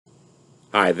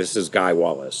Hi, this is Guy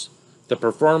Wallace. The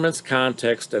performance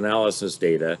context analysis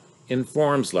data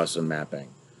informs lesson mapping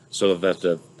so that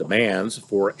the demands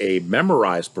for a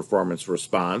memorized performance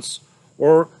response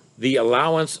or the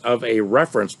allowance of a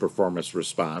reference performance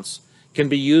response can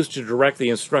be used to direct the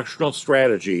instructional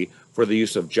strategy for the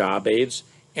use of job aids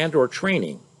and/or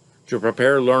training to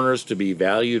prepare learners to be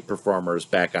valued performers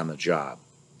back on the job.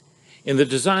 In the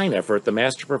design effort, the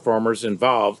master performers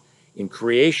involved in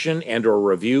creation and/or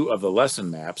review of the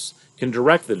lesson maps can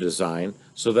direct the design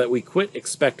so that we quit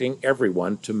expecting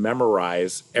everyone to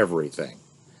memorize everything.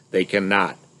 They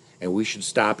cannot, and we should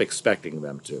stop expecting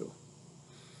them to.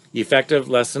 Effective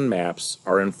lesson maps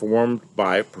are informed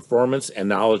by performance and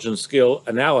knowledge and skill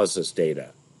analysis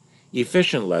data.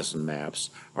 Efficient lesson maps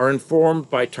are informed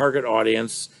by target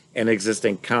audience and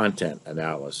existing content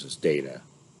analysis data.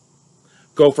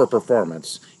 Go for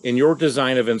performance in your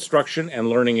design of instruction and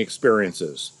learning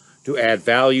experiences to add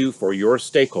value for your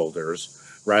stakeholders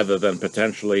rather than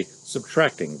potentially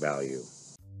subtracting value.